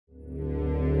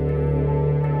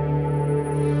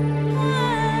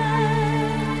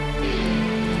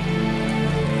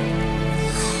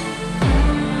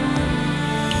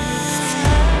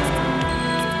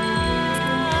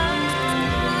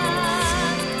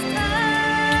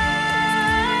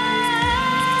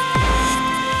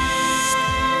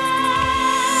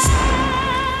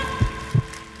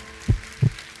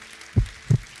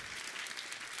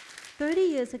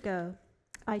years ago,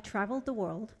 I traveled the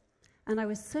world, and I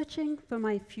was searching for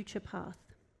my future path.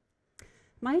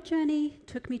 My journey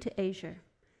took me to Asia,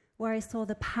 where I saw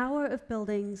the power of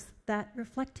buildings that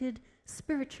reflected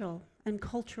spiritual and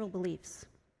cultural beliefs.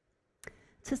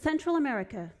 To Central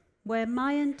America, where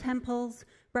Mayan temples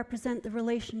represent the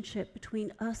relationship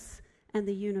between us and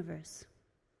the universe.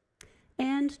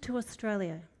 And to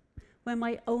Australia, where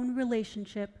my own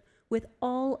relationship with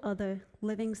all other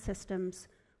living systems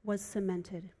was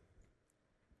cemented.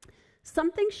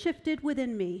 Something shifted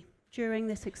within me during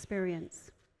this experience.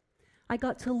 I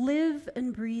got to live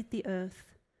and breathe the earth,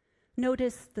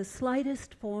 notice the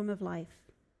slightest form of life,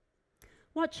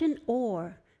 watch in awe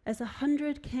as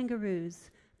 100 kangaroos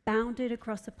bounded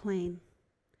across a plain,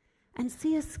 and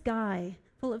see a sky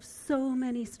full of so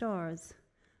many stars.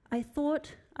 I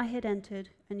thought I had entered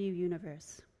a new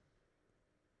universe.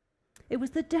 It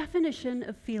was the definition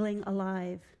of feeling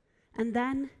alive, and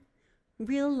then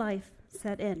real life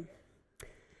set in.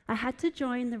 I had to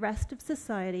join the rest of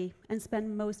society and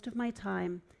spend most of my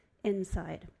time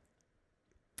inside.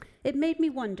 It made me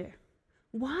wonder,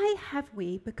 why have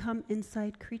we become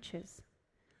inside creatures?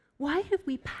 Why have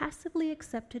we passively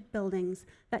accepted buildings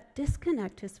that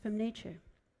disconnect us from nature?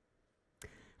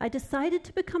 I decided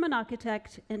to become an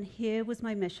architect, and here was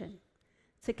my mission: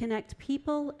 to connect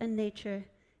people and nature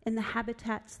in the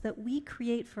habitats that we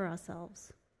create for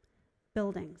ourselves,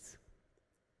 buildings.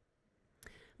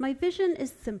 My vision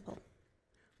is simple.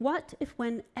 What if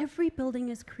when every building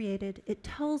is created, it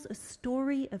tells a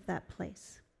story of that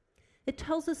place? It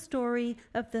tells a story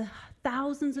of the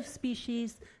thousands of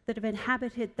species that have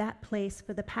inhabited that place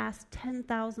for the past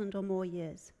 10,000 or more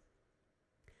years.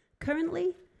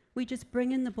 Currently, we just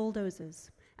bring in the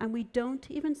bulldozers, and we don't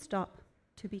even stop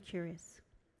to be curious.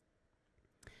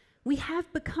 We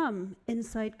have become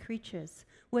inside creatures,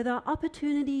 with our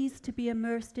opportunities to be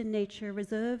immersed in nature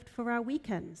reserved for our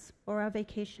weekends or our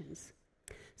vacations.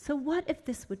 So what if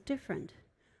this were different?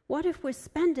 What if we're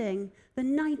spending the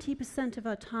 90% of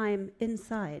our time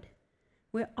inside?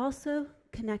 We're also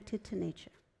connected to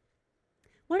nature.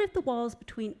 What if the walls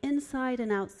between inside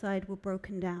and outside were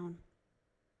broken down?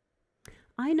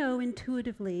 I know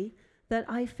intuitively that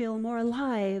I feel more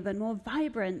alive and more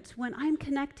vibrant when I'm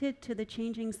connected to the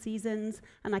changing seasons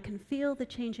and I can feel the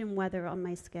change in weather on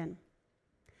my skin.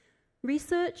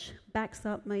 Research backs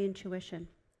up my intuition.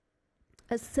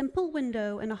 A simple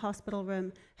window in a hospital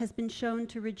room has been shown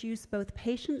to reduce both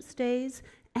patient stays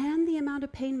and the amount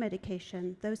of pain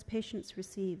medication those patients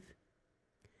receive.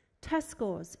 Test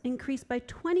scores increase by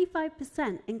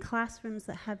 25% in classrooms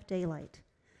that have daylight.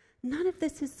 None of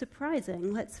this is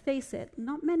surprising, let's face it.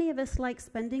 Not many of us like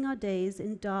spending our days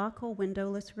in dark or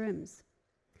windowless rooms.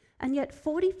 And yet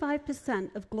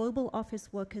 45% of global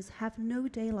office workers have no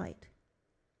daylight.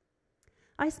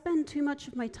 I spend too much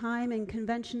of my time in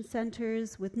convention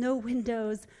centers with no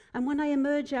windows, and when I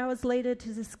emerge hours later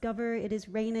to discover it is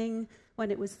raining when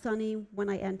it was sunny when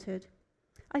I entered,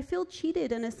 I feel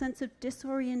cheated and a sense of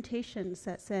disorientation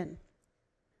sets in.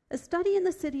 A study in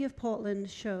the city of Portland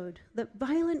showed that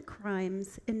violent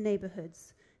crimes in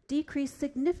neighborhoods decrease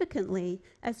significantly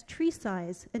as tree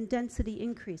size and density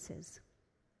increases.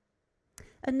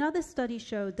 Another study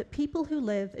showed that people who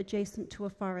live adjacent to a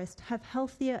forest have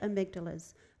healthier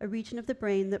amygdalas, a region of the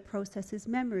brain that processes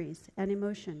memories and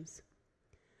emotions.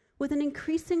 With an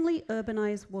increasingly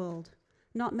urbanized world,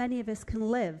 not many of us can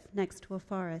live next to a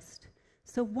forest.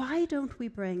 So why don't we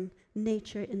bring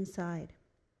nature inside?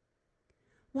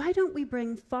 Why don't we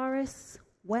bring forests,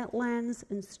 wetlands,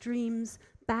 and streams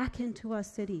back into our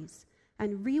cities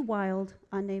and rewild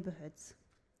our neighborhoods?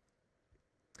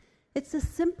 It's a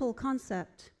simple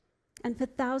concept, and for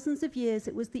thousands of years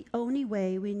it was the only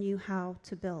way we knew how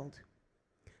to build.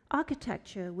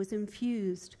 Architecture was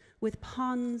infused with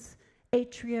ponds,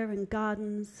 atria, and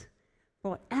gardens,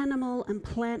 brought animal and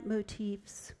plant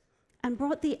motifs, and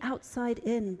brought the outside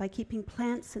in by keeping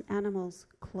plants and animals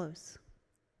close.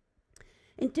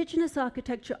 Indigenous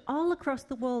architecture all across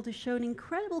the world has shown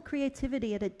incredible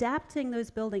creativity at adapting those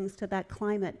buildings to that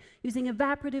climate, using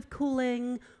evaporative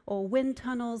cooling or wind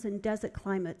tunnels in desert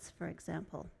climates, for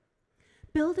example.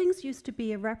 Buildings used to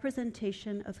be a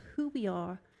representation of who we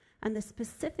are and the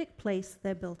specific place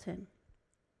they're built in.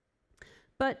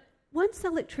 But once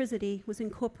electricity was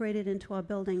incorporated into our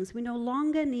buildings, we no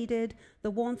longer needed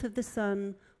the warmth of the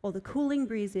sun or the cooling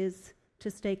breezes to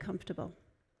stay comfortable.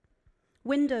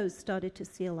 Windows started to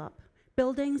seal up,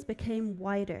 buildings became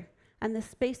wider, and the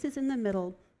spaces in the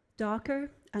middle darker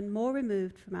and more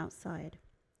removed from outside.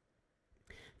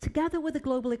 Together with the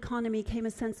global economy came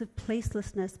a sense of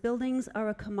placelessness. Buildings are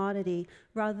a commodity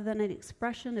rather than an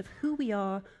expression of who we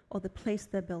are or the place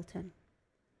they're built in.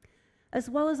 As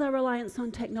well as our reliance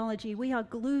on technology, we are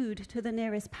glued to the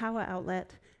nearest power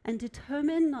outlet and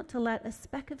determined not to let a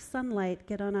speck of sunlight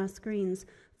get on our screens,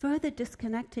 further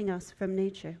disconnecting us from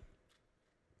nature.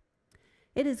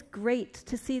 It is great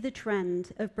to see the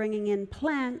trend of bringing in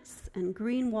plants and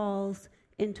green walls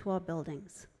into our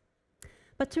buildings.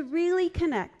 But to really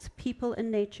connect people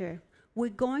and nature, we're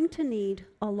going to need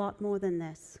a lot more than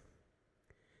this.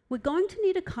 We're going to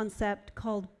need a concept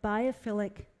called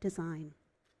biophilic design,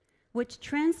 which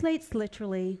translates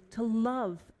literally to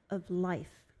love of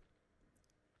life.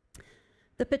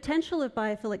 The potential of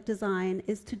biophilic design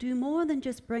is to do more than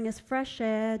just bring us fresh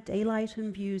air, daylight,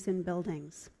 and views in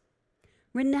buildings.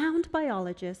 Renowned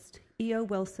biologist E.O.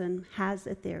 Wilson has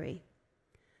a theory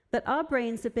that our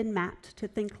brains have been mapped to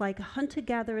think like a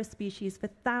hunter-gatherer species for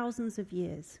thousands of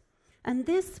years. And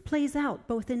this plays out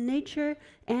both in nature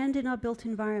and in our built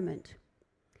environment.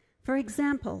 For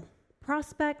example,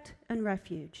 prospect and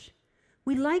refuge.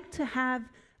 We like to have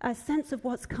a sense of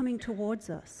what's coming towards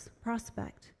us,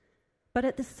 prospect. But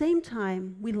at the same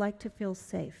time, we like to feel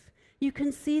safe. You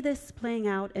can see this playing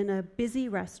out in a busy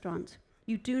restaurant.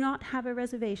 You do not have a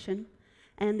reservation,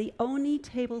 and the only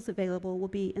tables available will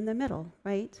be in the middle,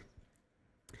 right?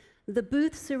 The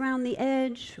booths around the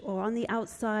edge or on the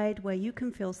outside where you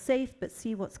can feel safe but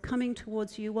see what's coming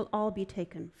towards you will all be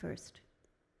taken first.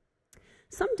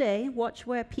 Someday, watch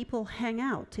where people hang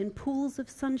out in pools of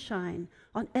sunshine,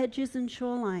 on edges and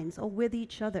shorelines, or with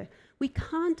each other. We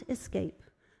can't escape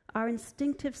our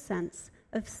instinctive sense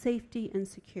of safety and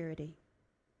security.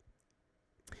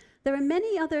 There are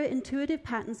many other intuitive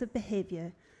patterns of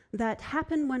behavior that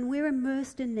happen when we're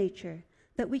immersed in nature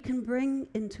that we can bring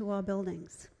into our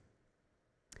buildings.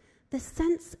 The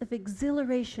sense of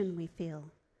exhilaration we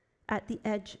feel at the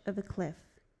edge of a cliff,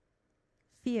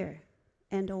 fear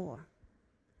and awe.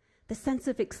 The sense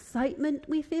of excitement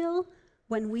we feel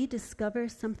when we discover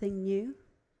something new,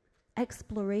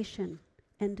 exploration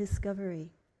and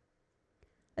discovery.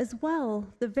 As well,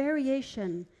 the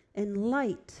variation in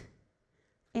light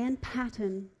and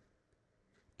pattern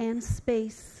and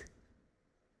space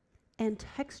and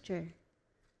texture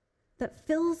that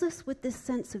fills us with this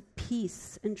sense of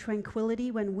peace and tranquility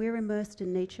when we're immersed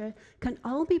in nature can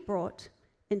all be brought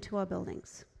into our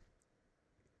buildings.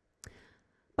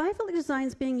 Biophilic design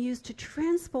is being used to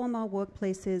transform our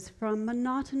workplaces from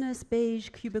monotonous beige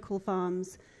cubicle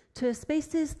farms to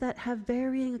spaces that have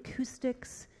varying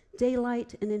acoustics,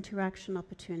 daylight, and interaction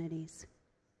opportunities.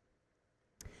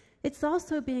 It's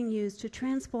also being used to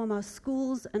transform our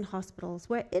schools and hospitals,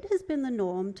 where it has been the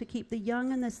norm to keep the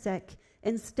young and the sick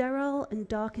in sterile and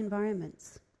dark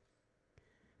environments.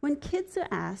 When kids are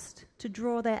asked to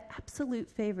draw their absolute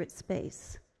favorite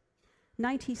space,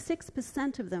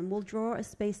 96% of them will draw a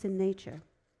space in nature.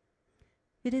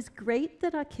 It is great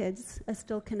that our kids are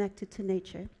still connected to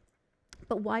nature,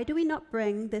 but why do we not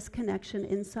bring this connection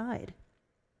inside?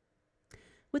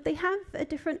 Would they have a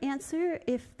different answer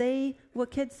if they were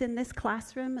kids in this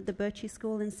classroom at the Birchie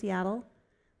School in Seattle,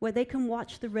 where they can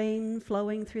watch the rain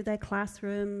flowing through their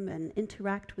classroom and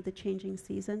interact with the changing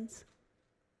seasons?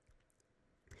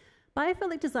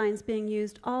 Biophilic design is being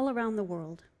used all around the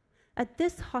world. At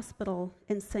this hospital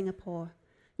in Singapore,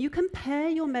 you compare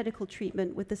your medical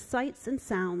treatment with the sights and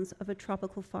sounds of a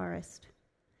tropical forest.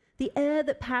 The air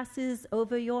that passes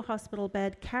over your hospital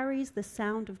bed carries the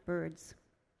sound of birds.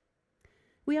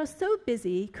 We are so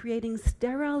busy creating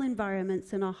sterile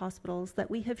environments in our hospitals that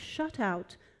we have shut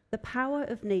out the power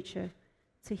of nature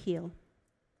to heal.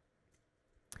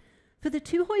 For the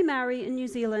Tūhoe Maori in New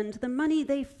Zealand, the money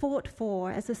they fought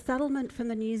for as a settlement from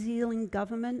the New Zealand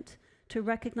government to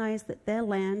recognize that their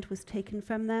land was taken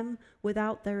from them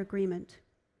without their agreement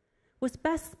was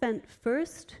best spent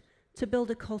first to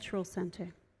build a cultural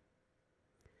center,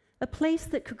 a place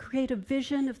that could create a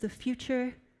vision of the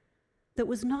future that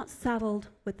was not saddled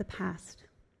with the past.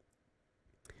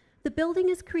 The building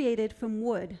is created from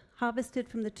wood harvested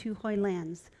from the Tūhoe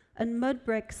lands and mud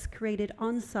bricks created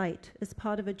on-site as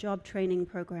part of a job training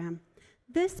program.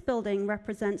 This building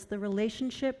represents the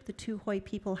relationship the Tūhoe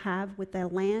people have with their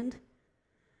land,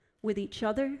 with each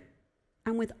other,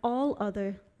 and with all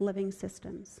other living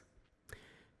systems.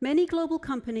 Many global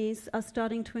companies are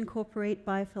starting to incorporate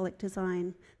biophilic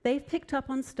design. They've picked up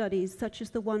on studies such as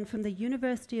the one from the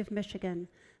University of Michigan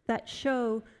that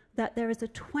show that there is a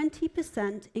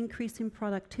 20% increase in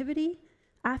productivity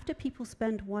after people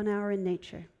spend 1 hour in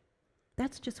nature.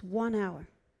 That's just 1 hour.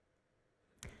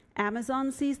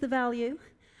 Amazon sees the value.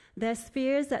 Their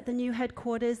spheres at the new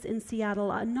headquarters in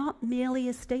Seattle are not merely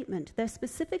a statement. They're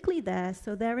specifically there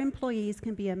so their employees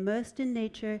can be immersed in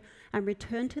nature and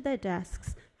return to their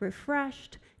desks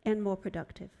refreshed and more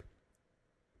productive.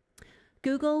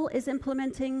 Google is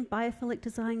implementing biophilic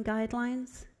design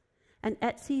guidelines, and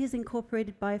Etsy has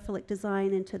incorporated biophilic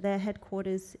design into their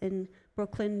headquarters in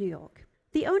Brooklyn, New York.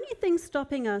 The only thing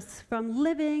stopping us from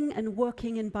living and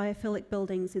working in biophilic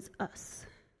buildings is us.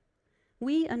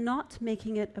 We are not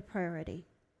making it a priority.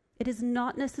 It is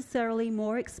not necessarily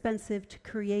more expensive to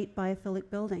create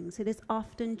biophilic buildings. It is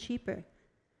often cheaper.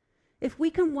 If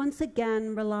we can once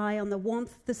again rely on the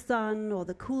warmth of the sun or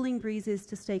the cooling breezes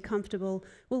to stay comfortable,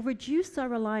 we'll reduce our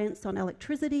reliance on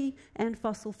electricity and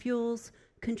fossil fuels,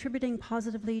 contributing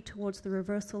positively towards the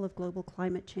reversal of global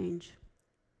climate change.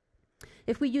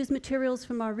 If we use materials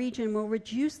from our region, we'll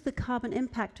reduce the carbon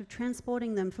impact of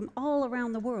transporting them from all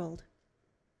around the world.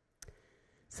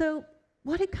 So,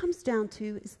 what it comes down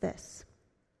to is this.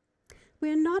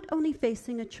 We are not only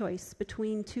facing a choice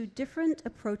between two different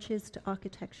approaches to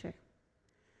architecture.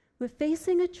 We're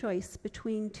facing a choice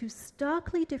between two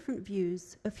starkly different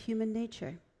views of human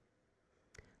nature.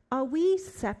 Are we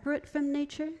separate from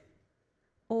nature,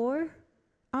 or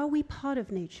are we part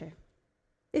of nature?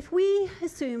 If we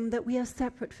assume that we are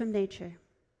separate from nature,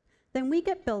 then we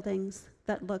get buildings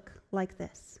that look like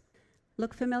this.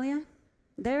 Look familiar?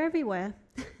 They're everywhere.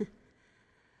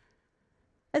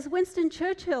 As Winston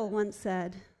Churchill once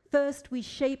said, first we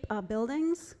shape our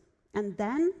buildings, and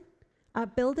then our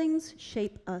buildings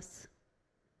shape us.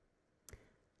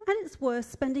 At its worst,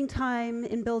 spending time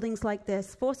in buildings like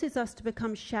this forces us to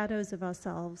become shadows of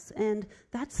ourselves, and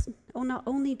that's not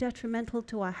only detrimental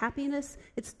to our happiness,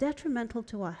 it's detrimental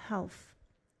to our health.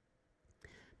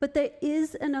 But there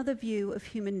is another view of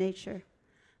human nature,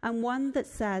 and one that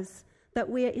says that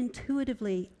we are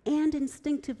intuitively and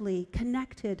instinctively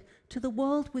connected to the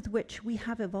world with which we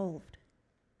have evolved.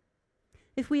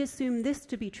 If we assume this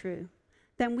to be true,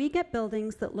 then we get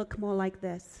buildings that look more like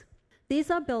this. These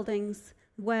are buildings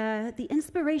where the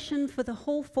inspiration for the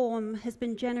whole form has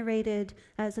been generated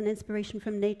as an inspiration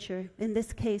from nature, in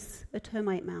this case, a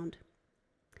termite mound.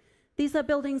 These are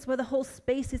buildings where the whole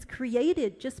space is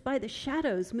created just by the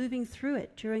shadows moving through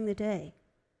it during the day.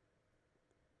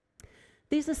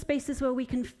 These are spaces where we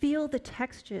can feel the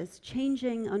textures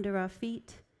changing under our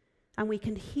feet, and we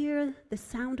can hear the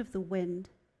sound of the wind,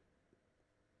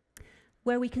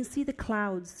 where we can see the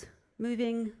clouds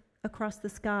moving across the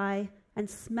sky and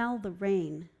smell the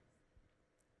rain,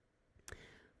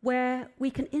 where we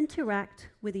can interact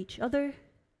with each other,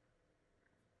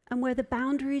 and where the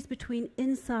boundaries between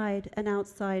inside and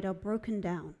outside are broken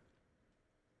down.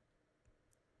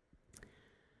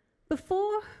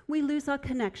 Before we lose our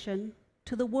connection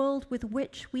to the world with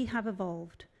which we have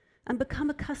evolved and become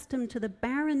accustomed to the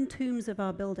barren tombs of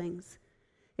our buildings,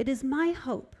 it is my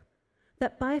hope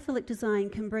that biophilic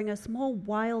design can bring us more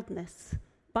wildness,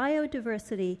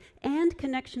 biodiversity, and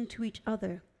connection to each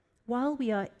other while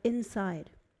we are inside.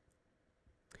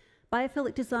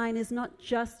 Biophilic design is not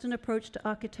just an approach to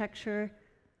architecture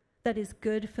that is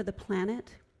good for the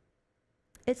planet.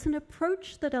 It's an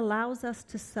approach that allows us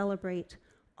to celebrate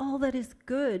all that is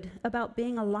good about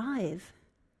being alive,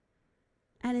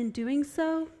 and in doing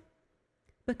so,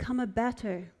 become a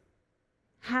better,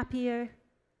 happier,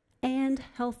 and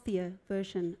healthier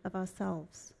version of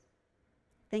ourselves.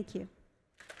 Thank you.